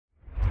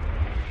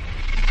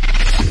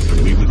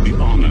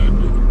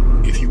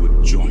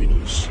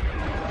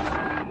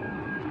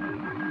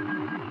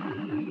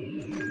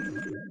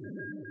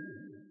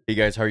Hey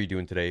guys, how are you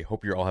doing today?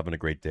 Hope you're all having a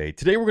great day.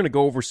 Today we're going to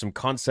go over some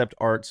concept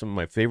art, some of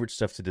my favorite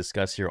stuff to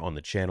discuss here on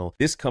the channel.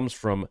 This comes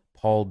from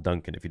Paul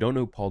Duncan. If you don't know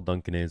who Paul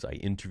Duncan is, I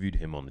interviewed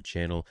him on the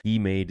channel. He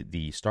made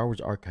the Star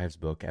Wars Archives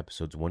book,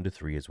 episodes 1 to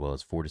 3, as well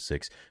as 4 to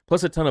 6,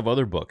 plus a ton of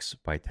other books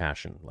by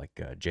Taschen, like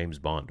James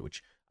Bond,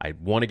 which I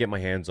want to get my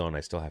hands on. I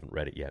still haven't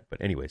read it yet.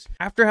 But anyways,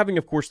 after having,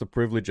 of course, the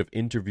privilege of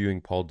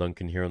interviewing Paul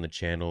Duncan here on the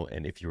channel,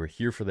 and if you were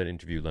here for that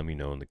interview, let me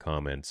know in the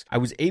comments, I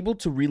was able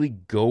to really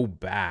go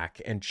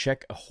back and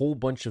check a whole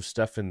bunch of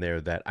stuff in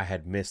there that I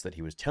had missed that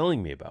he was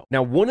telling me about.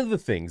 Now, one of the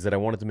things that I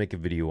wanted to make a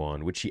video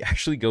on, which he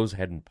actually goes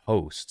ahead and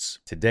posts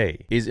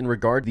today, is in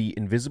regard to the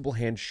Invisible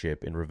Hand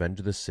ship in Revenge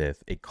of the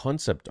Sith, a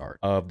concept art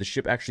of the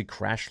ship actually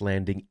crash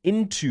landing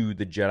into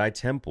the Jedi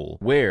Temple,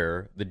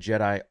 where the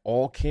Jedi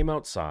all came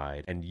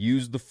outside and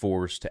used the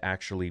Force to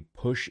actually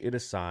push it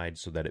aside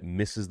so that it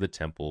misses the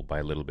temple by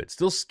a little bit,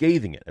 still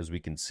scathing it, as we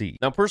can see.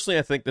 Now, personally,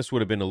 I think this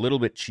would have been a little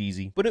bit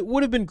cheesy, but it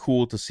would have been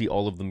cool to see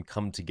all of them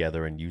come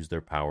together and use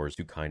their powers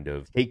to kind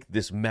of take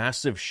this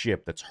massive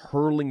ship that's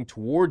hurling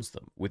towards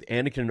them with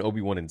Anakin and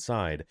Obi-Wan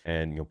inside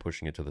and,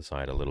 pushing it to the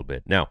side a little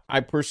bit. Now, I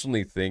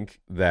personally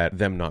think that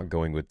them not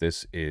going with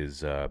this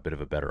is a bit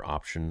of a better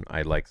option.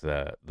 I like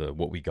the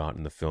what we got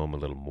in the film a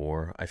little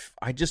more.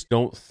 I just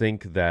don't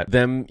think that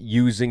them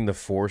using the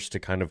Force to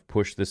kind of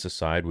push this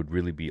aside would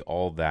really be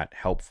all that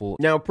helpful.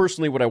 Now,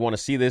 personally, would I want to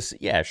see this?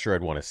 Yeah, sure,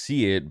 I'd want to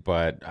see it,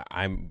 but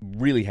I'm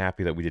really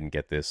happy that we didn't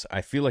get this.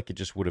 I feel like it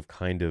just would have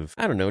kind of,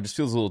 I don't know, it just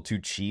feels a little too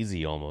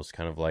cheesy almost,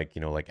 kind of like,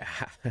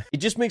 it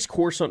just makes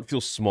Coruscant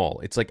feel small.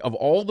 It's like, of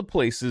all the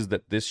places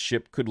that this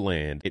ship could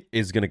land, it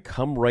is going to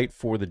come right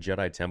for the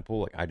Jedi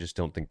Temple. Like, I just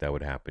don't think that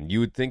would happen. You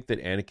would think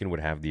that Anakin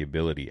would have the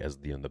ability, as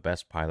the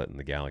best pilot in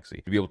the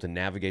galaxy, to be able to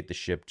navigate the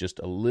ship just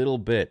a little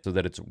bit so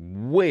that it's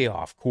way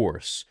off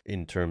course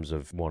in terms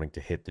of wanting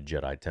to hit the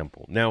Jedi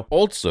Temple. Now,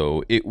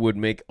 also, it would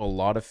make a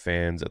lot of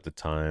fans at the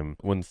time,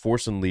 when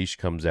Force Unleashed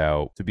comes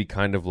out, to be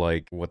kind of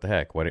like, what the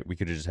heck? Why didn't we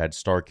could have just had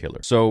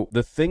Starkiller? So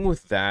the thing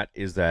with that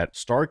is that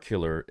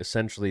Starkiller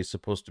essentially is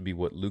supposed to be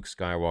what Luke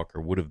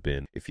Skywalker would have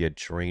been if he had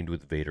trained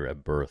with Vader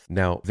at birth.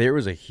 Now, there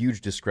is a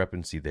huge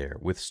discrepancy there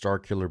with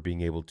Starkiller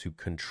being able to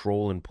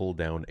control and pull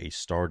down a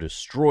Star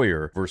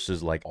Destroyer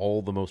versus like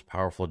all the most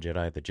powerful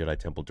Jedi at the Jedi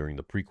Temple during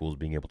the prequels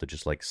being able to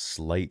just like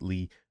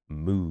slightly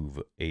move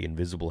a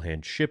invisible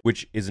hand ship,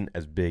 which isn't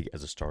as big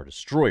as a Star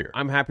Destroyer.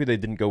 I'm happy they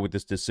didn't go with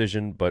this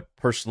decision, but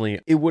personally,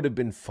 it would have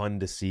been fun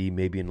to see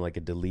maybe in like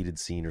a deleted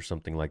scene or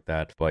something like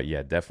that. But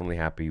yeah, definitely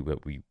happy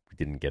that we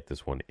didn't get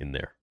this one in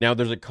there. Now,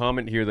 there's a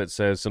comment here that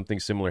says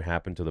something similar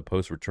happened to the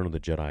post-Return of the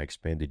Jedi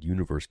expanded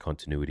universe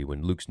continuity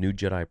when Luke's new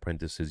Jedi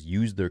apprentices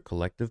used their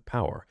collective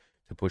power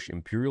to push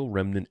Imperial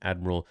Remnant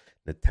Admiral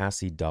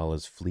Natasi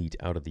Dalla's fleet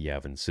out of the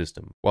Yavin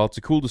system. While it's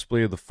a cool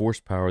display of the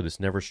Force power, this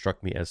never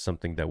struck me as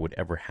something that would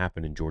ever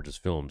happen in George's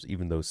films,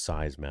 even though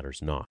size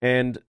matters not.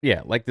 And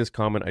yeah, like this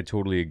comment, I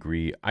totally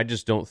agree. I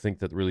just don't think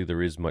that really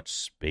there is much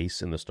space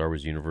in the Star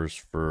Wars universe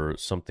for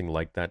something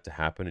like that to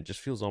happen. It just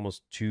feels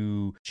almost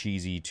too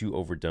cheesy, too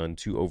overdone,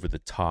 too over the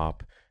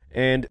top.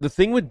 And the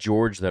thing with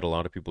George that a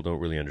lot of people don't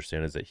really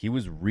understand is that he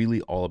was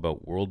really all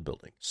about world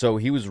building. So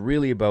he was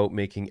really about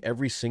making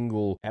every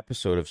single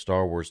episode of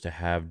Star Wars to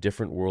have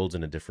different worlds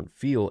and a different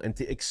feel and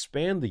to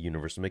expand the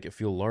universe and make it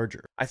feel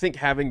larger. I think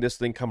having this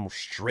thing come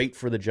straight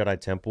for the Jedi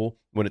Temple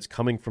when it's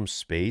coming from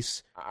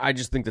space, I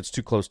just think that's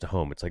too close to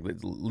home. It's like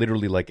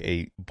literally like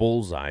a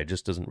bullseye. It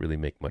just doesn't really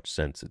make much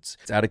sense. It's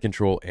out of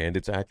control and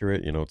it's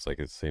accurate. It's like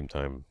at the same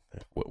time,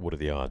 what are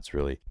the odds,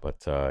 really? But,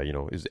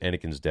 is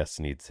Anakin's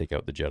destiny to take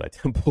out the Jedi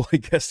Temple? I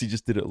guess he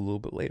just did it a little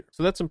bit later.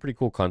 So that's some pretty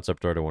cool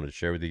concept art I wanted to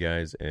share with you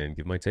guys and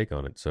give my take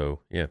on it. So,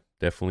 yeah,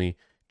 definitely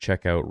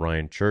check out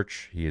Ryan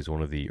Church. He is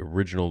one of the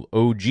original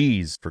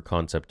OGs for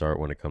concept art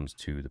when it comes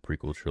to the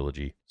prequel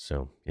trilogy.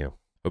 So, yeah.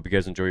 Hope you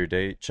guys enjoy your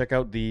day. Check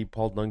out the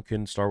Paul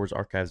Duncan Star Wars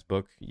Archives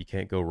book. You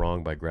can't go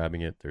wrong by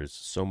grabbing it. There's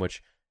so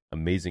much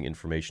amazing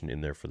information in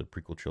there for the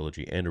prequel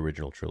trilogy and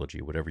original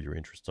trilogy, whatever your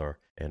interests are.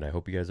 And I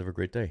hope you guys have a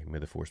great day. May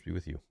the Force be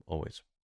with you always.